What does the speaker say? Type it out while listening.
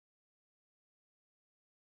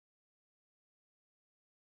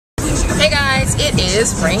Hey guys, it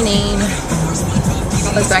is raining.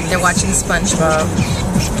 I was back there watching SpongeBob.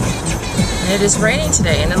 And it is raining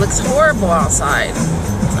today and it looks horrible outside.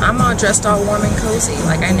 I'm all dressed all warm and cozy.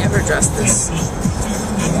 Like I never dressed this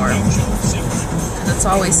warm. Because it's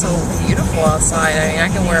always so beautiful outside. I mean, I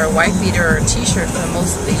can wear a white beater or a t-shirt for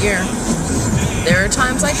most of the year. There are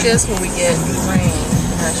times like this where we get rain.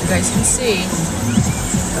 As you guys can see,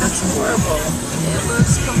 that's horrible. It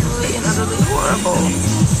looks completely and utterly horrible.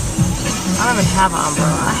 I don't even have an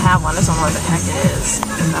umbrella. I have one. I just don't know what the heck it is.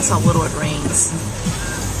 That's how little it rains.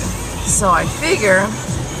 So I figure,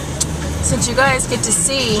 since you guys get to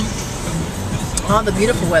see all the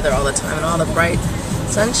beautiful weather all the time and all the bright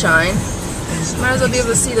sunshine, you might as well be able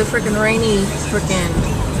to see the freaking rainy, freaking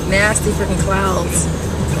nasty freaking clouds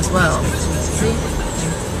as well. See?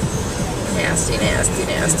 Nasty, nasty,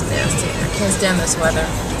 nasty, nasty. I can't stand this weather.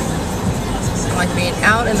 I like being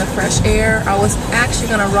out in the fresh air. I was actually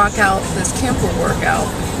going to rock out this Kemper workout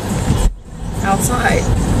outside.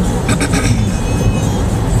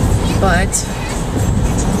 But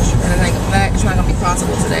that's not going to be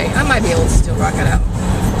possible today. I might be able to still rock it out.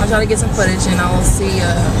 I'll try to get some footage and I'll see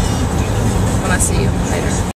when I see you later.